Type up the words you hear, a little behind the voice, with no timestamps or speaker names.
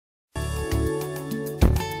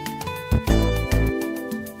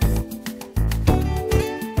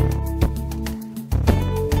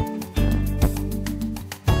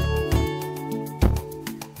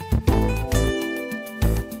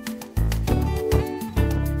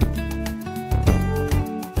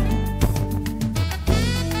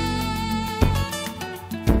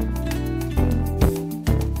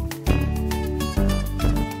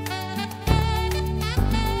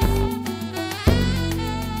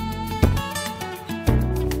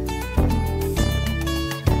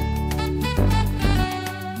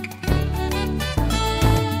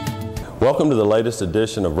Welcome to the latest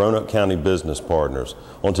edition of Roanoke County Business Partners.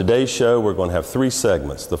 On today's show, we're going to have three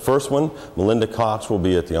segments. The first one, Melinda Cox will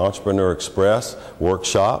be at the Entrepreneur Express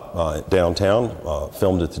workshop downtown,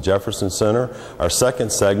 filmed at the Jefferson Center. Our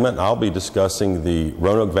second segment, I'll be discussing the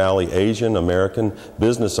Roanoke Valley Asian American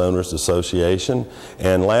Business Owners Association.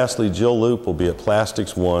 And lastly, Jill Loop will be at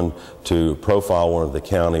Plastics One to profile one of the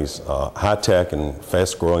county's high-tech and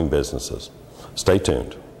fast-growing businesses. Stay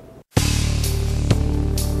tuned.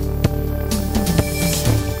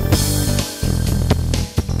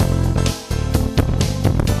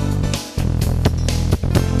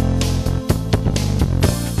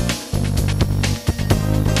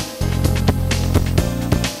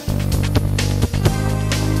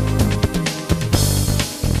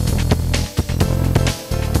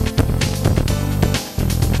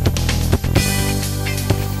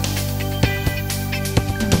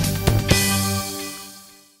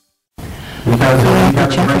 The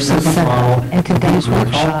Jefferson Center, and today's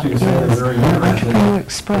workshop is Entrepreneur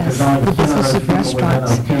Express, the business of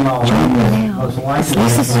restaurants. Joining me now is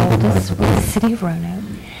Lisa Soltis with the City of Roanoke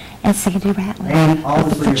and Sandy Ratliff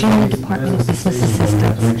with the Virginia Department of Business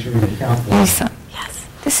Assistance. Lisa, yes,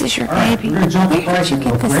 this is your baby. Where did you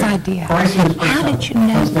get this idea? How did you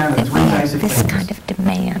know that we have this kind of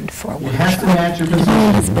demand for a workshop? The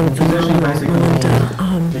demand has been phenomenal,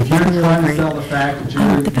 if you're trying to sell the fact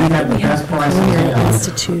that the fact that we have a culinary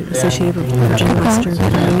institute associated with Virginia Western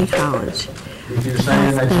Community College, the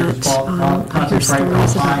fact that I hear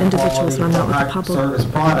stories about individuals when I'm out with the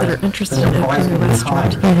public that are interested in opening a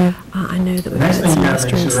restaurant. I know that we've had some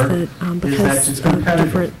restaurants that, because of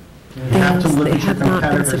different things, they have not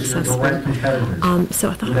been successful. So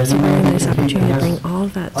I thought it was a very nice opportunity to bring all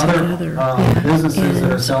of that together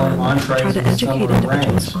and try to educate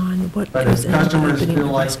individuals on what goes into opening a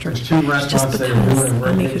restaurant. Just because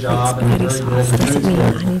I make a great spaghetti sauce doesn't mean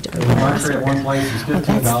I need to open a restaurant. Well,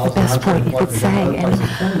 that's the best point you could say.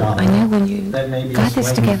 And I know when you got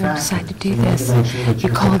this together and decided to do this, you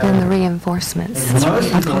called in the reinforcements.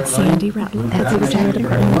 I called Sandy Ratliff, that's the Virginia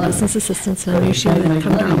Department of Business Assistance, and I knew she would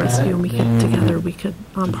come to our rescue, and we could together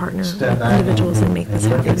partner with individuals and make this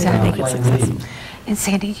happen and make it successful. And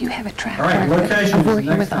Sandy, you have a track record of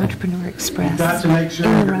working with Entrepreneur Express in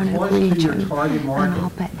the Roanoke region and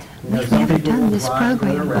all, but we've never done this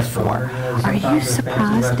program before. Are you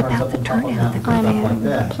surprised about the turnout that I we've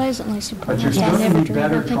had? am pleasantly surprised. I never dreamed.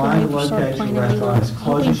 I think when we started planning, we were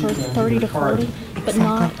hoping for 30 to 40, but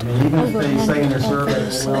not over 100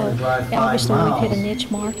 openings. So obviously we've hit a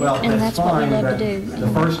niche market, and that's what we love to do.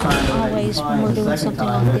 And always, when we're doing something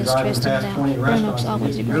like this, trusting that Roanoke's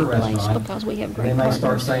always a great place because we have great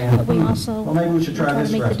partners. But we also try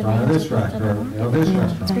to meet the demands of our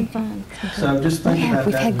It's been fun. So just think about that.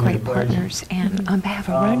 We've had great partners, and on behalf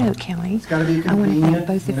of Roanoke County, I want to thank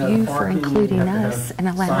both of you for including us and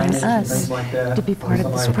allowing us to be part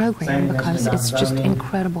of this program, because it's just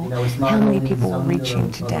incredible how many people we're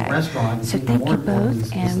reaching today. So thank you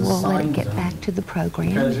both, and we'll let it get back to the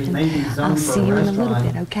program, and I'll see you in a little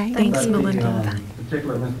bit, okay? Thanks, Melinda.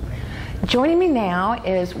 Joining me now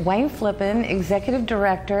is Wayne Flippen, Executive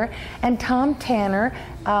Director, and Tom Tanner,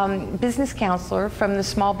 Business Counselor from the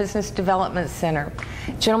Small Business Development Center.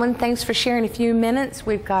 Gentlemen, thanks for sharing a few minutes.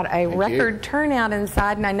 We've got a record turnout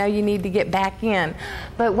inside, and I know you need to get back in.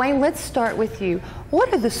 But Wayne, let's start with you.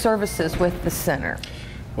 What are the services with the center?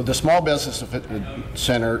 Well, the Small Business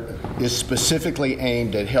Center is specifically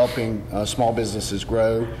aimed at helping small businesses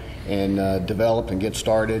grow and develop and get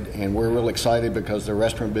started, and we're real excited because the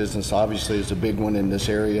restaurant business obviously is a big one in this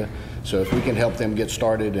area. So if we can help them get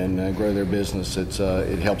started and grow their business,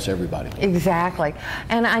 it helps everybody. Exactly.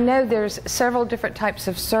 And I know there's several different types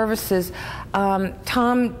of services.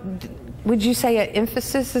 Tom, would you say an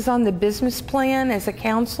emphasis is on the business plan as a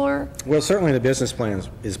counselor? Well, certainly the business plan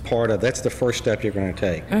is part of, that's the first step you're going to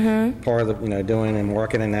take. Part of the, doing a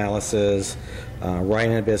market analysis,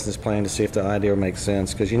 writing a business plan to see if the idea makes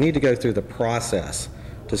sense, because you need to go through the process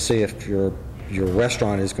to see if your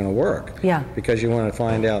restaurant is going to work. Yeah. Because you want to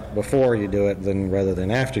find out before you do it rather than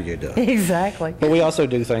after you do it. Exactly. But we also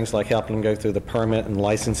do things like helping them go through the permit and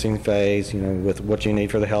licensing phase, with what you need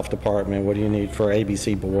for the health department, what do you need for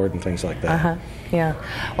ABC board and things like that. Yeah.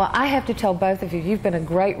 Well, I have to tell both of you, you've been a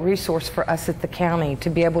great resource for us at the county to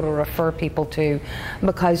be able to refer people to,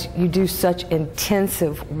 because you do such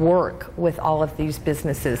intensive work with all of these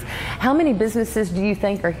businesses. How many businesses do you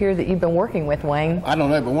think are here that you've been working with, Wayne? I don't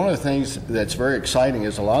know, but one of the things that's very exciting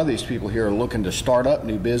is a lot of these people here are looking to start up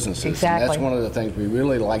new businesses. Exactly. And that's one of the things we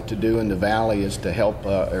really like to do in the Valley, is to help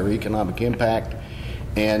our economic impact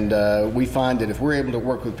And we find that if we're able to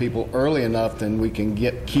work with people early enough, then we can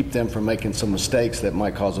keep them from making some mistakes that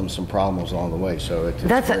might cause them some problems along the way. So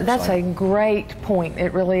that's a great point.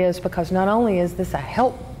 It really is, because not only is this a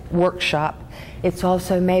help workshop, it's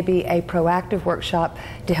also maybe a proactive workshop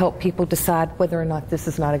to help people decide whether or not this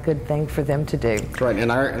is not a good thing for them to do. Right,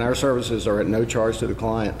 and our services are at no charge to the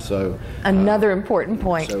client. So another important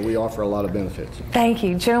point. So we offer a lot of benefits. Thank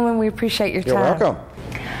you, gentlemen. We appreciate your time. You're welcome.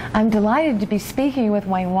 I'm delighted to be speaking with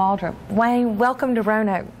Wayne Waldrop. Wayne, welcome to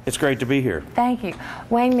Roanoke. It's great to be here. Thank you.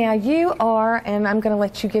 Wayne, now you are, and I'm going to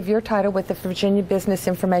let you give your title, with the Virginia Business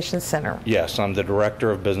Information Center. Yes, I'm the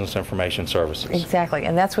Director of Business Information Services. Exactly,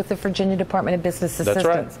 and that's with the Virginia Department of Business Assistance.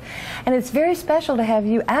 That's right. And it's very special to have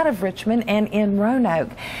you out of Richmond and in Roanoke.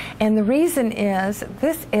 And the reason is,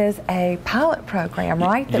 this is a pilot program,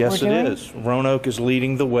 right, that yes, we're doing? Yes, it is. Roanoke is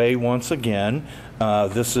leading the way once again.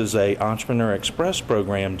 This is a Entrepreneur Express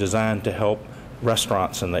program designed to help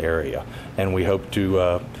restaurants in the area, and we hope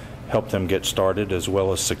to help them get started as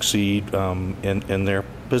well as succeed in their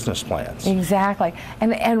business plans. Exactly.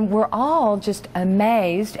 And we're all just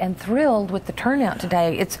amazed and thrilled with the turnout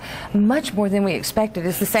today. It's much more than we expected.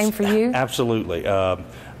 Is the same for you? Absolutely.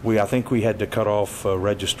 I think we had to cut off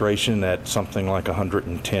registration at something like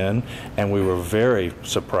 110, and we were very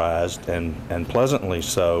surprised and pleasantly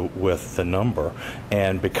so with the number.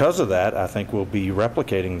 And because of that, I think we'll be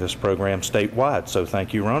replicating this program statewide. So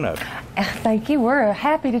thank you, Roanoke. Thank you. We're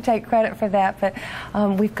happy to take credit for that,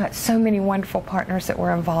 but we've got so many wonderful partners that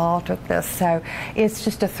were involved with this, so it's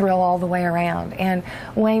just a thrill all the way around. And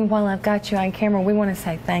Wayne, while I've got you on camera, we want to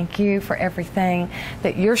say thank you for everything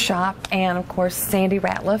that your shop and, of course, Sandy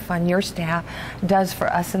Ratliff on your staff does for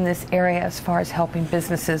us in this area as far as helping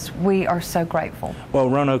businesses. We are so grateful. Well,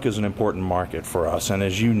 Roanoke is an important market for us, and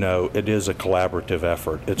as you know, it is a collaborative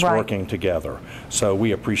effort. It's right. Working together. So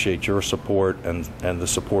we appreciate your support and the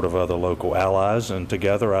support of other local allies, and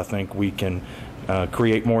together I think we can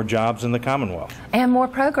create more jobs in the Commonwealth. And more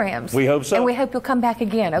programs. We hope so. And we hope you'll come back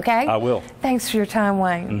again, okay? I will. Thanks for your time,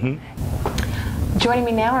 Wayne. Joining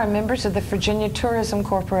me now are members of the Virginia Tourism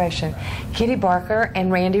Corporation, Kitty Barker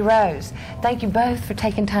and Randy Rose. Thank you both for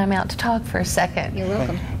taking time out to talk for a second. You're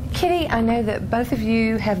welcome. Kitty, I know that both of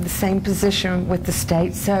you have the same position with the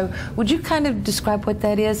state, so would you kind of describe what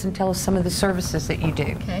that is and tell us some of the services that you do?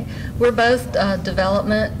 Okay. We're both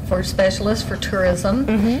development for specialists for tourism,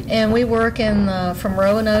 and we work in from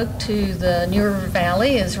Roanoke to the New River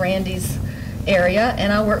Valley is Randy's area,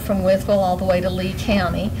 and I work from Wytheville all the way to Lee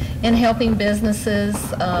County in helping businesses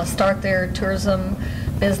start their tourism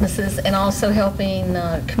businesses, and also helping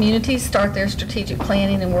communities start their strategic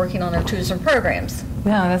planning and working on their tourism programs.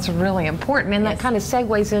 No, that's really important, and that kind of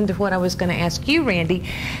segues into what I was going to ask you, Randy.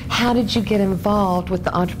 How did you get involved with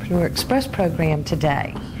the Entrepreneur Express program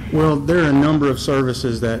today? Well, there are a number of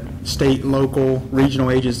services that state, local, regional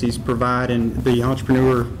agencies provide, and the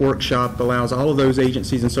Entrepreneur Workshop allows all of those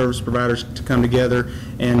agencies and service providers to come together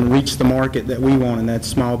and reach the market that we want, and that's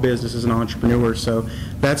small businesses and entrepreneurs. So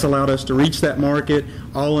that's allowed us to reach that market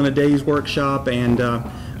all in a day's workshop, and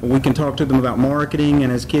we can talk to them about marketing,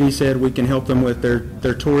 and as Kitty said, we can help them with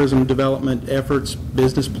their tourism development efforts,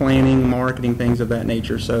 business planning, marketing, things of that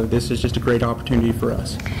nature. So this is just a great opportunity for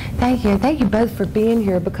us. Thank you. Thank you both for being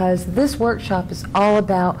here, because this workshop is all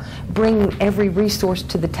about bringing every resource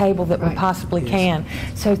to the table that we possibly can.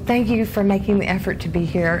 So thank you for making the effort to be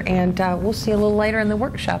here, and we'll see you a little later in the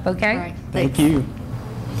workshop, okay? Right. Thank you.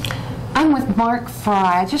 I'm with Mark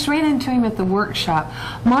Fry. I just ran into him at the workshop.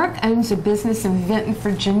 Mark owns a business in Vinton,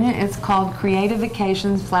 Virginia. It's called Creative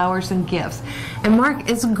Occasions, Flowers and Gifts. And Mark,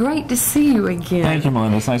 it's great to see you again. Thank you,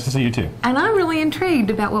 Melinda. It's nice to see you too. And I'm really intrigued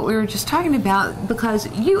about what we were just talking about,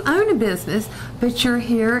 because you own a business, but you're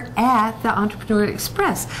here at the Entrepreneur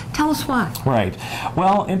Express. Tell us why. Right.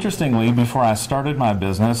 Well, interestingly, before I started my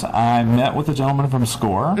business, I met with a gentleman from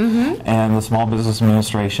SCORE and the Small Business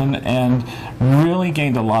Administration, and really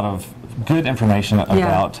gained a lot of good information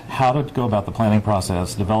about how to go about the planning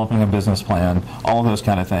process, developing a business plan, all those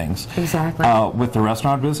kind of things. Exactly. With the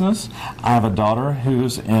restaurant business, I have a daughter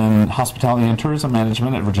who's in hospitality and tourism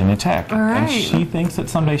management at Virginia Tech. All right. And she thinks that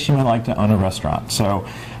someday she may like to own a restaurant. So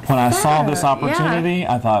when I saw this opportunity,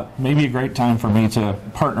 I thought maybe a great time for me to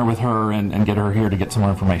partner with her and get her here to get some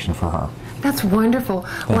more information for her. That's wonderful.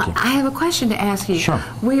 Well, you. I have a question to ask you. Sure.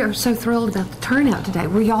 We are so thrilled about the turnout today.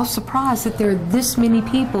 Were y'all surprised that there are this many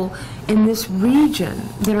people in this region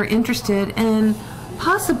that are interested in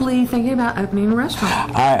possibly thinking about opening a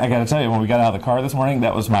restaurant? I got to tell you, when we got out of the car this morning,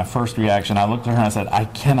 that was my first reaction. I looked at her and I said, I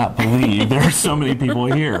cannot believe there are so many people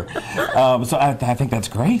here. So I think that's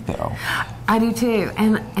great, though. I do too.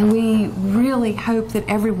 And we really hope that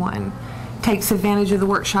everyone takes advantage of the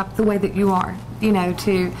workshop the way that you are, you know,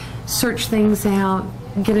 to search things out,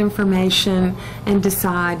 get information, and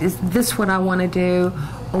decide, is this what I want to do?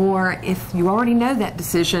 Or if you already know that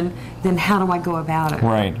decision, then how do I go about it?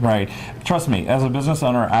 Right, right. Trust me, as a business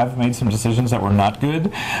owner, I've made some decisions that were not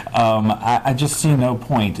good. I just see no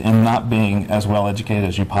point in not being as well educated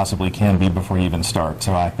as you possibly can be before you even start.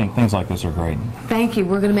 So I think things like this are great. Thank you.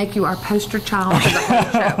 We're going to make you our poster child for the whole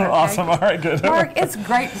show. Okay? Awesome. All right, good. Mark, it's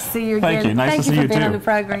great to see you again. Thank you. Nice to see you too. Thank you for being on the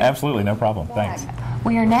program. Absolutely, no problem. Thanks.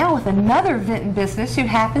 We are now with another Vinton business who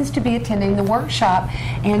happens to be attending the workshop.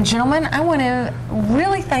 And gentlemen, I want to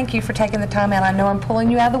really thank you for taking the time out. I know I'm pulling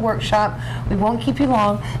you out of the workshop. We won't keep you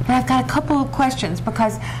long, but I've got a couple of questions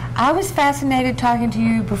because I was fascinated talking to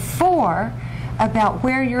you before about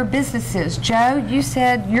where your business is. Joe, you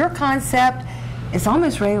said your concept is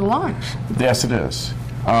almost ready to launch. Yes, it is.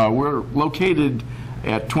 We're located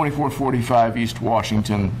at 2445 East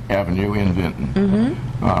Washington Avenue in Vinton,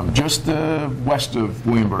 just west of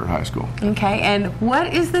Williamsburg High School. Okay, and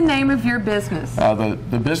what is the name of your business?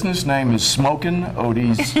 The business name is Smokin'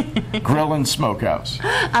 Odie's Grill and Smokehouse.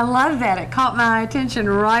 I love that. It caught my attention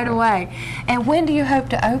right away. And when do you hope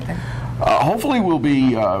to open? Hopefully we'll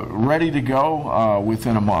be ready to go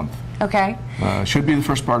within a month. Okay. Should be the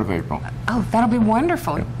first part of April. Oh, that'll be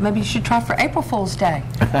wonderful. Maybe you should try for April Fool's Day.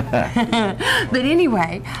 But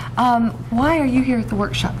anyway, why are you here at the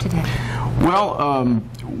workshop today? Well,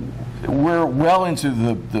 we're well into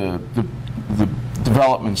the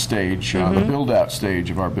development stage, the build-out stage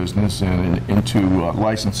of our business, and into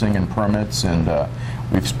licensing and permits, and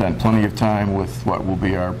we've spent plenty of time with what will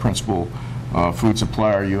be our principal food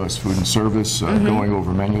supplier, U.S. Food and Service, going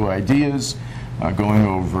over menu ideas, going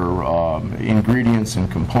over ingredients and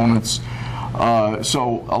components.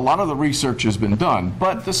 So a lot of the research has been done,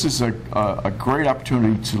 but this is a great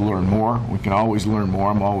opportunity to learn more. We can always learn more.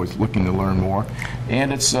 I'm always looking to learn more,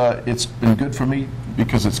 and it's been good for me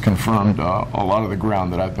because it's confirmed a lot of the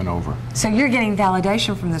ground that I've been over. So you're getting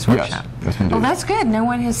validation from this workshop? Yes, indeed. Well, that's good. No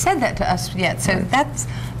one has said that to us yet, so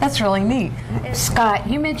that's really neat. Scott,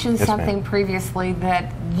 you mentioned something previously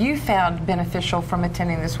that you found beneficial from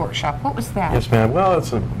attending this workshop. What was that? Yes, ma'am. Well,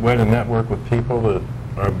 it's a way to network with people that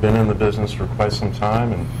have been in the business for quite some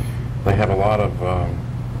time, and they have a lot of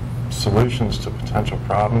solutions to potential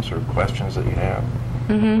problems or questions that you have.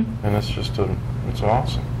 And it's just it's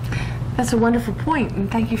awesome. That's a wonderful point,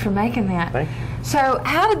 and thank you for making that. Thank you. So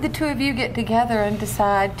how did the two of you get together and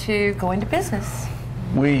decide to go into business?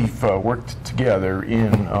 We've worked together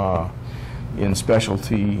in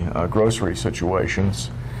specialty grocery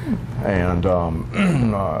situations, and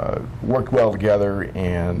worked well together,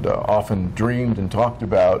 and often dreamed and talked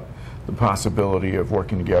about the possibility of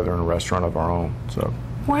working together in a restaurant of our own. So.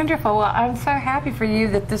 Wonderful. Well, I'm so happy for you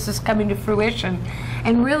that this is coming to fruition,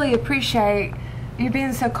 and really appreciate you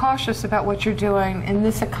being so cautious about what you're doing in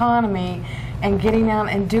this economy and getting out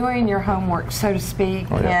and doing your homework, so to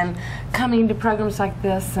speak, and coming to programs like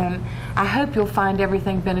this. And I hope you'll find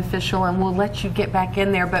everything beneficial, and we'll let you get back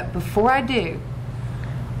in there. But before I do,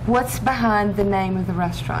 what's behind the name of the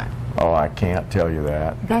restaurant? Oh, I can't tell you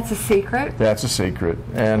that. That's a secret? That's a secret.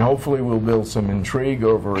 And hopefully we'll build some intrigue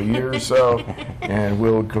over a year or so, and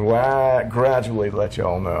we'll gradually let you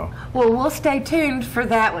all know. Well, we'll stay tuned for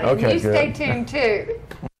that one. Okay, you good. stay tuned, too.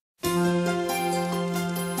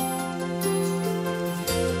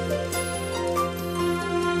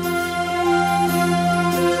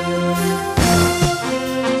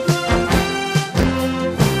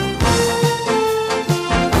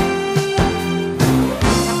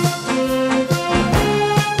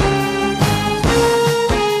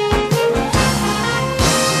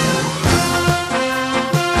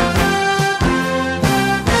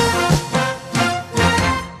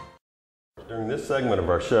 Segment of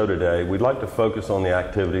our show today, we'd like to focus on the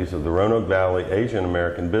activities of the Roanoke Valley Asian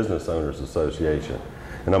American Business Owners Association.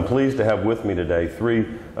 And I'm pleased to have with me today three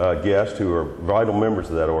guests who are vital members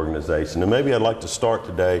of that organization. And maybe I'd like to start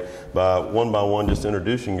today by one just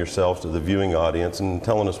introducing yourselves to the viewing audience and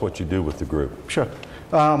telling us what you do with the group. Sure.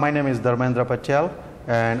 My name is Dharmendra Patel,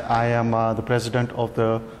 and I am the president of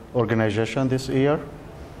the organization this year.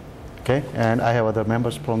 Okay, and I have other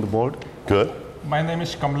members from the board. Good. My name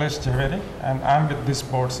is Kamlesh Javeri, and I'm with this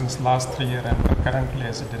board since last 3 years and currently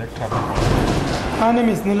as a director of the board. My name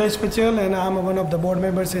is Nilesh Patel, and I'm one of the board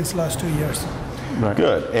members since last 2 years. Right.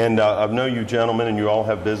 Good. And I know you gentlemen, and you all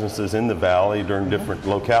have businesses in the Valley during different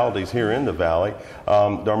localities here in the Valley.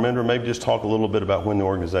 Dharmendra, maybe just talk a little bit about when the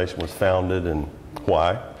organization was founded and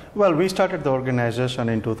why. Well, we started the organization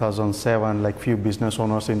in 2007, like few business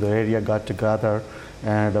owners in the area got together,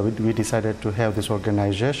 and we decided to have this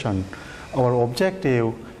organization. Our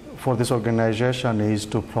objective for this organization is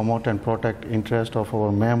to promote and protect interest of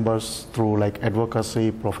our members through like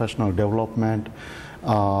advocacy, professional development,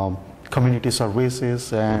 community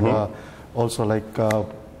services, and also like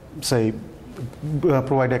say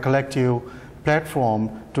provide a collective platform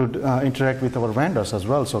to interact with our vendors as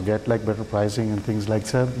well, so get like better pricing and things like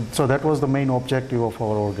that. So that was the main objective of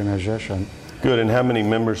our organization. Good. And how many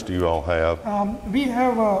members do you all have? We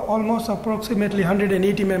have almost approximately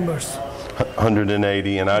 180 members.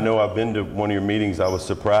 180. And I know I've been to one of your meetings. I was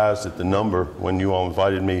surprised at the number when you all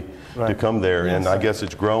invited me to come there. Yes. And I guess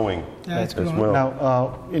it's growing as well.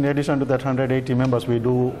 Now, in addition to that 180 members, we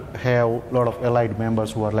do have a lot of allied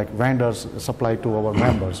members who are like vendors supplied to our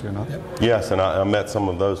members, you know. Yes, and I met some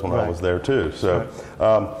of those when I was there too. So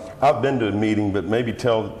I've been to a meeting, but maybe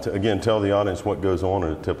tell the audience what goes on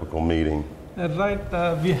at a typical meeting.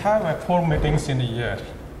 We have 4 meetings in a year,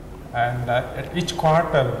 and at each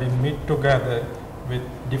quarter we meet together with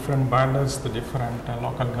different bundles, the different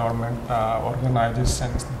local government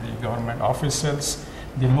organizations, the government officials,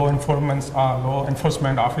 the law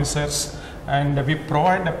enforcement officers, and we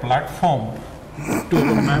provide a platform to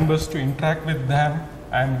our members to interact with them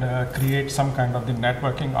and create some kind of the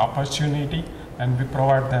networking opportunity, and we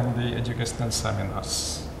provide them the educational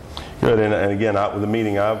seminars. Good, and again, the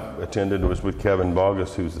meeting I've attended was with Kevin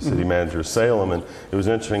Bogus, who's the city manager of Salem, and it was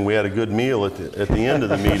interesting. We had a good meal at the end of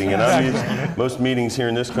the meeting, and most meetings here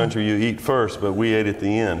in this country you eat first, but we ate at the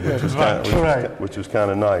end, which was kind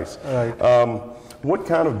of nice. What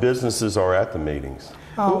kind of businesses are at the meetings?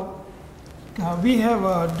 We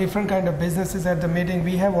have different kind of businesses at the meeting.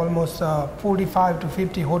 We have almost 45 to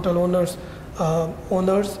 50 hotel owners.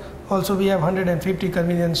 Also, we have 150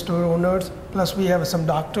 convenience store owners, plus we have some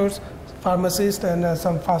doctors, pharmacists, and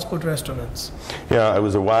some fast food restaurants. Yeah, it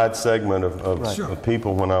was a wide segment of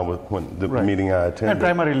people when the meeting I attended. And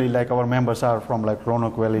primarily, like our members are from like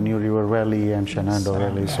Roanoke Valley, New River Valley, and Shenandoah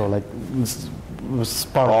Valley. So like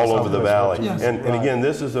all over the valley. Yes. And again,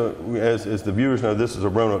 this is as the viewers know, this is a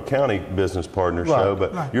Roanoke County business partner show,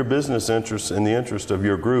 but your business interests and the interest of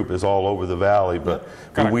your group is all over the valley. But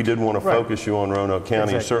we did want to focus you on Roanoke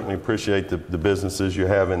County. And certainly appreciate the businesses you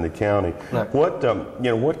have in the county.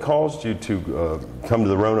 What caused you to come to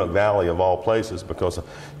the Roanoke Valley of all places? Because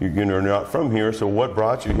you're not from here, so what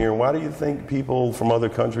brought you here, and why do you think people from other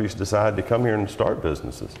countries decide to come here and start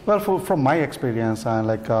businesses? Well, from my experience,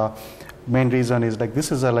 main reason is like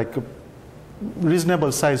this is a like a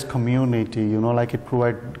reasonable sized community, you know, like it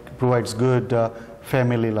provides good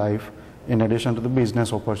family life in addition to the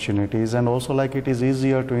business opportunities, and also like it is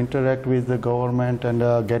easier to interact with the government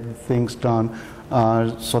and get things done,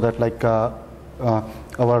 so that like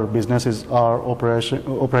our businesses are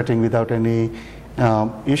operating without any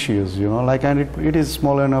issues, you know, like, and it is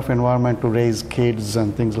small enough environment to raise kids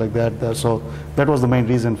and things like that. So that was the main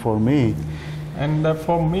reason for me. And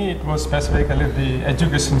for me, it was specifically the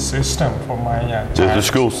education system for my child. The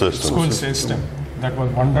school system. School system. That was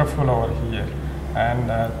wonderful over here. And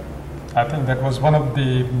I think that was one of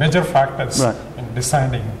the major factors in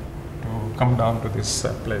deciding to come down to this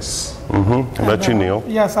place. How about you, Neil?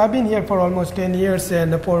 Yes, I've been here for almost 10 years,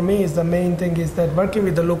 and for me, the main thing is that working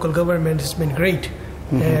with the local government has been great.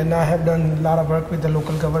 And I have done a lot of work with the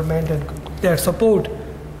local government, and their support,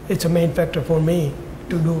 it's a main factor for me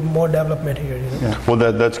to do more development here. You know? Well,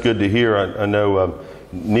 that's good to hear. I know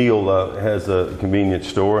Neil has a convenience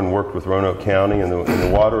store and worked with Roanoke County and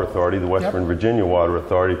the Water Authority, the Western Virginia Water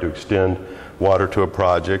Authority, to extend water to a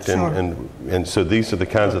project. And so these are the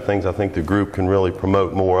kinds of things I think the group can really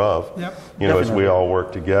promote more of, you know, as we all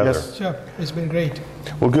work together. Yes, sure. It's been great.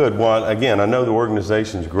 Well, good. Well, again, I know the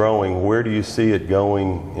organization's growing. Where do you see it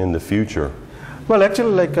going in the future? Well,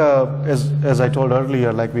 actually, like as I told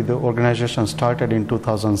earlier, like the organization started in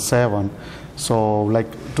 2007. So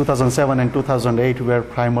like 2007 and 2008 were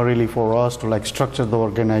primarily for us to like structure the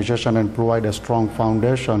organization and provide a strong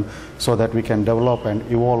foundation so that we can develop and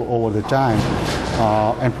evolve over the time,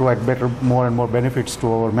 and provide more and more benefits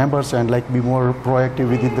to our members and like be more proactive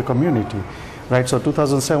within the community. Right, so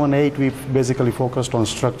 2007-8 we basically focused on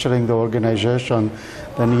structuring the organization.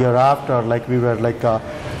 Then year after, like we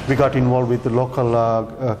got involved with the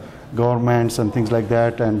local governments and things like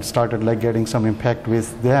that, and started like getting some impact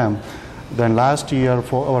with them. Then last year,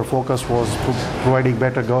 our focus was providing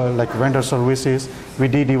better vendor services. We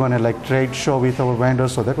did even a trade show with our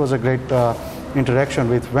vendors, so that was a great interaction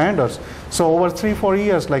with vendors. So over 3-4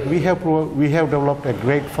 years, we have developed a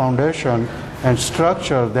great foundation and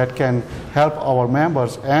structure that can help our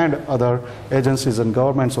members and other agencies and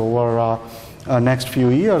governments over next few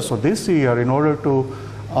years. So this year, in order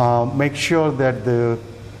to make sure that the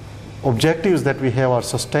objectives that we have are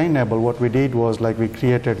sustainable, what we did was like we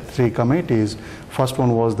created 3 committees. First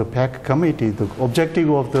one was the PAC committee. The objective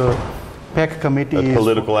of the PAC committee is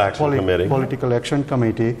Political Action Committee. Political Action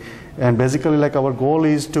Committee, and basically like our goal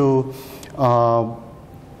is to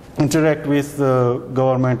interact with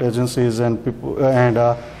government agencies and people and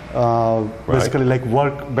basically like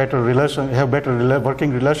have better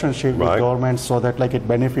working relationship with government, so that like it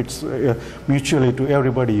benefits mutually to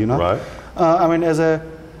everybody, you know. Right. I mean, as a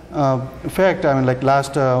fact, I mean, like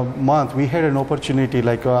last month we had an opportunity,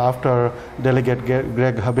 like after Delegate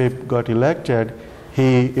Greg Habib got elected,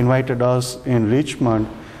 he invited us in Richmond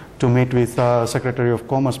to meet with Secretary of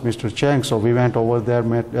Commerce, Mr. Chang. So we went over there,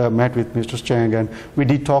 met with Mr. Chang, and we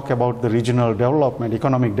did talk about the regional development,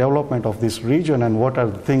 economic development of this region, and what are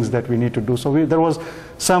the things that we need to do. So there was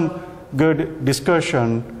some good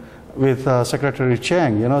discussion with Secretary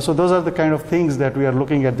Chang, you know. So those are the kind of things that we are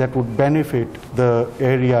looking at that would benefit the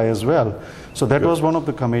area as well. So that was one of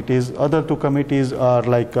the committees. Other 2 committees are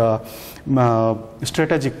like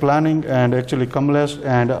strategic planning, and actually Kamlesh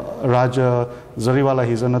and Raja Zariwala,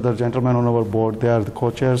 he's another gentleman on our board. They are the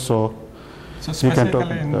co-chairs. So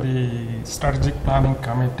specifically in the strategic planning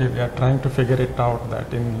committee, we are trying to figure it out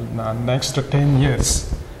that in the next 10 years,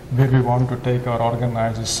 where we want to take our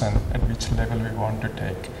organization, at which level we want to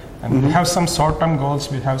take. And we have some short-term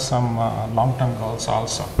goals, we have some long-term goals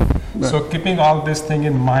also. So keeping all this thing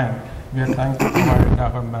in mind, we are trying to provide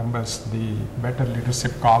our members the better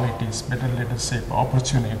leadership qualities, better leadership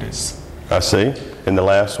opportunities. I see. And the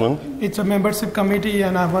last one? It's a membership committee,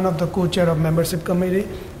 and I'm one of the co-chair of membership committee.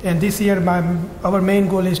 And this year, our main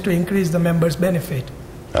goal is to increase the members' benefit.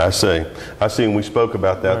 I see. I see, and we spoke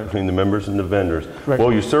about that between the members and the vendors.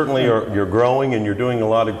 Well, you certainly you're growing, and you're doing a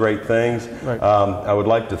lot of great things. I would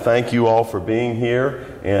like to thank you all for being here,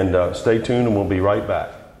 and stay tuned, and we'll be right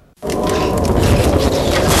back.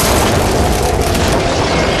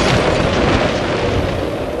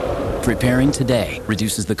 Preparing today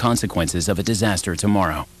reduces the consequences of a disaster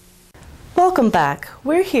tomorrow. Welcome back.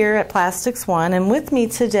 We're here at Plastics One, and with me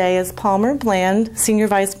today is Palmer Bland, Senior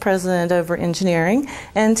Vice President over Engineering,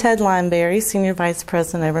 and Ted Lineberry, Senior Vice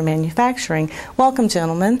President over Manufacturing. Welcome,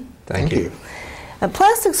 gentlemen. Thank you.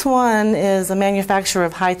 Plastics One is a manufacturer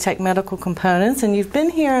of high-tech medical components, and you've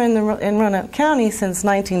been here in Roanoke County since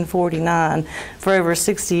 1949, for over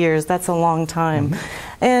 60 years. That's a long time.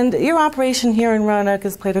 And your operation here in Roanoke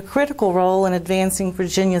has played a critical role in advancing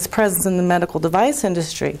Virginia's presence in the medical device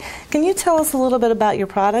industry. Can you tell us a little bit about your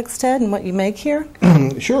products, Ted, and what you make here?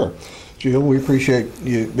 Sure. Jill, we appreciate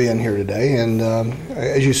you being here today. And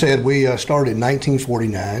as you said, we started in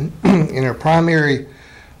 1949, and our primary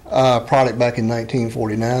product back in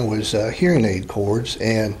 1949 was hearing aid cords,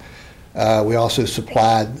 and we also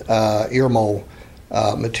supplied ear mold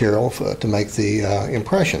material to make the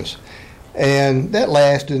impressions. And that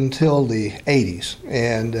lasted until the 80s,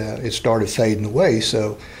 and it started fading away.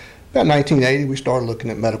 So about 1980, we started looking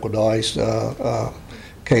at medical device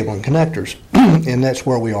cable and connectors, and that's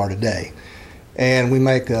where we are today. And we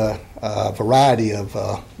make a variety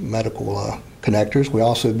of medical connectors. We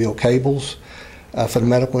also build cables for the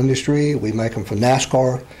medical industry. We make them for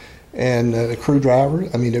NASCAR and the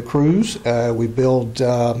crews. We build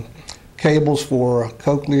cables for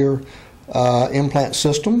cochlear implant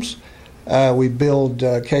systems. We build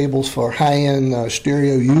cables for high-end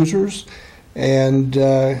stereo users, and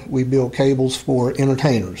we build cables for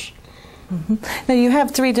entertainers. Now, you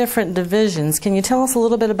have 3 different divisions. Can you tell us a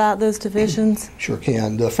little bit about those divisions? Sure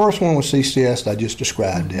can. The first one was CCS, I just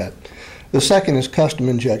described that. The second is custom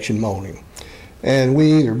injection molding. And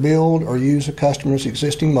we either build or use a customer's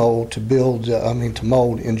existing mold to to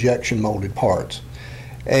mold injection molded parts.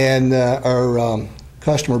 And our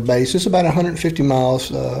customer base is about 150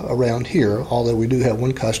 miles around here, although we do have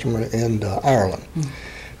one customer in Ireland.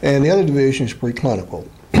 And the other division is preclinical.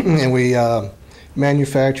 And we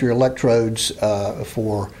manufacture electrodes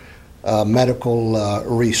for medical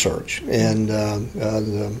research. And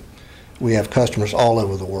we have customers all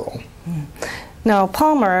over the world. Now,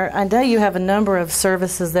 Palmer, I know you have a number of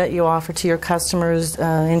services that you offer to your customers,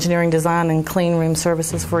 engineering design and clean room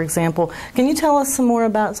services, for example. Can you tell us some more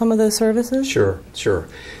about some of those services? Sure.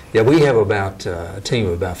 Yeah, we have about a team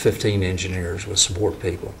of about 15 engineers with support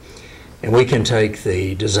people. And we can take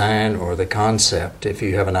the design or the concept. If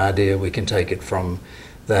you have an idea, we can take it from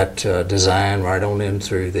that design right on in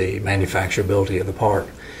through the manufacturability of the part.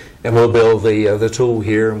 And we'll build the tool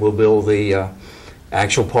here, and we'll build the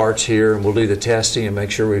actual parts here, and we'll do the testing and make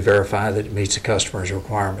sure we verify that it meets the customer's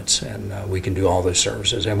requirements, and we can do all those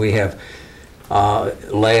services. And we have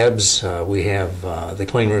labs, we have the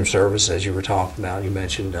clean room service, as you were talking about. You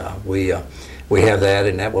mentioned we we have that,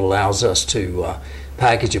 and that allows us to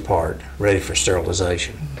package a part ready for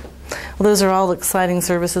sterilization. Well, those are all exciting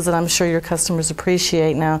services that I'm sure your customers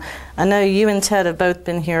appreciate. Now, I know you and Ted have both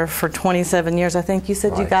been here for 27 years. I think you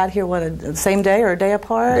said you got here, what, the same day or a day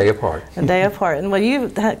apart? A day apart. A day apart. And well, you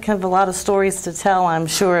have a lot of stories to tell, I'm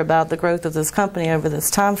sure, about the growth of this company over this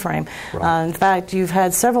time frame. Right. In fact, you've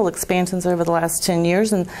had several expansions over the last 10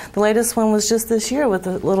 years, and the latest one was just this year with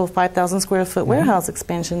a little 5,000 square foot warehouse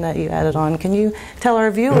expansion that you added on. Can you tell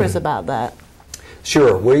our viewers about that?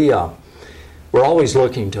 Sure. We're always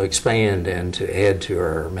looking to expand and to add to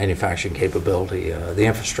our manufacturing capability. The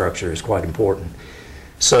infrastructure is quite important.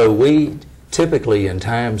 So we typically, in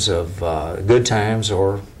times of good times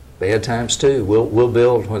or bad times too, we'll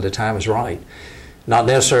build when the time is right. Not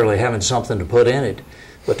necessarily having something to put in it,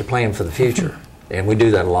 but to plan for the future. And we do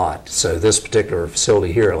that a lot. So this particular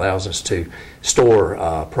facility here allows us to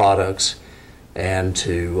store products and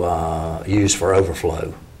to use for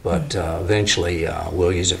overflow. But eventually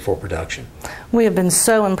we'll use it for production. We have been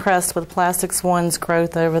so impressed with Plastics One's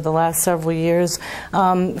growth over the last several years.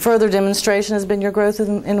 Further demonstration has been your growth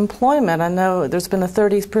in employment. I know there's been a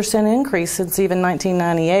 30% increase since even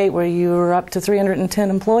 1998, where you were up to 310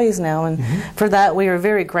 employees now, and for that we are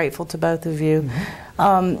very grateful to both of you.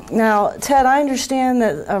 Now, Ted, I understand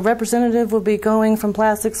that a representative will be going from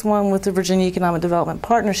Plastics One with the Virginia Economic Development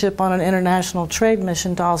Partnership on an international trade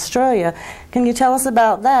mission to Australia. Can you tell us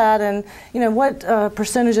about that, and what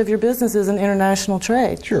percentage of your business is in international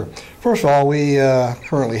trade? Sure. First of all, we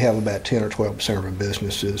currently have about 10 or 12% of our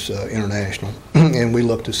business is international, and we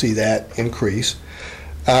look to see that increase.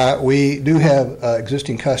 We do have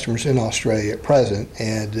existing customers in Australia at present,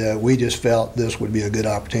 and we just felt this would be a good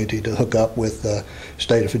opportunity to hook up with the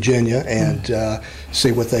state of Virginia and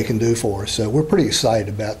see what they can do for us. So we're pretty excited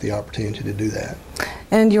about the opportunity to do that.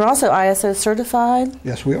 And you're also ISO certified?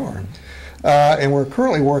 Yes, we are. And we're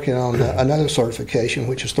currently working on another certification,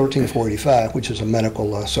 which is 13485, which is a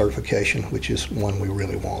medical certification, which is one we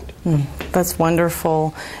really want. That's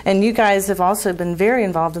wonderful. And you guys have also been very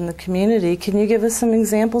involved in the community. Can you give us some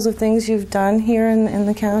examples of things you've done here in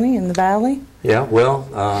the county, in the valley? Yeah, well,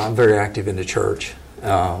 I'm very active in the church.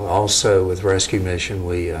 Also with Rescue Mission,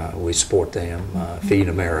 we support them, Feed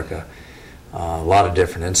America. A lot of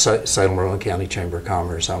different, in Salem Roanoke County Chamber of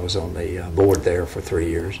Commerce, I was on the board there for 3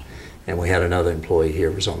 years. And we had another employee here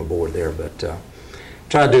who was on the board there, but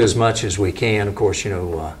try to do as much as we can. Of course,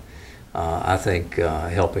 I think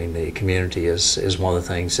helping the community is one of the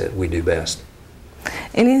things that we do best.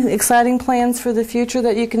 Any exciting plans for the future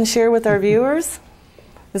that you can share with our viewers?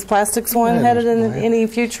 Is Plastics One headed in any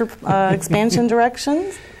future expansion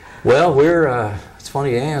directions? Well, it's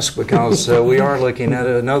funny you ask, because we are looking at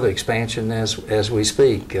another expansion as we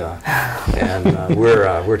speak, and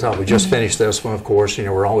we're talking. We just finished this one, of course.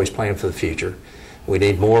 We're always planning for the future. We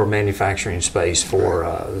need more manufacturing space for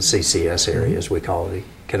the CCS area, as we call it, the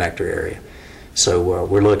connector area. So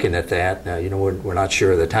we're looking at that. Now, we're not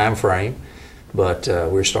sure of the time frame, but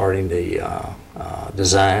we're starting the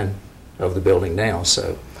design of the building now.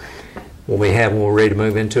 So when we're ready to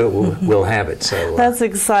move into it, we'll have it. So that's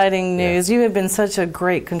exciting news. You have been such a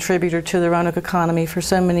great contributor to the Roanoke economy for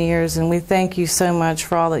so many years, and we thank you so much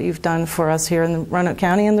for all that you've done for us here in the Roanoke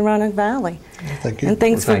County and the Roanoke Valley. Thank you. And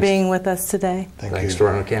thanks for being with us today. Thanks to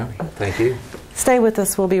Roanoke County. Thank you. Stay with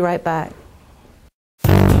us. We'll be right back.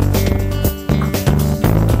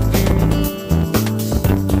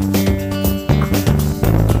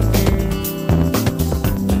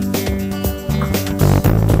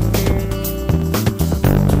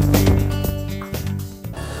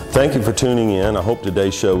 Thank you for tuning in. I hope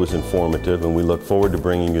today's show was informative, and we look forward to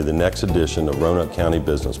bringing you the next edition of Roanoke County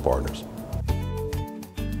Business Partners.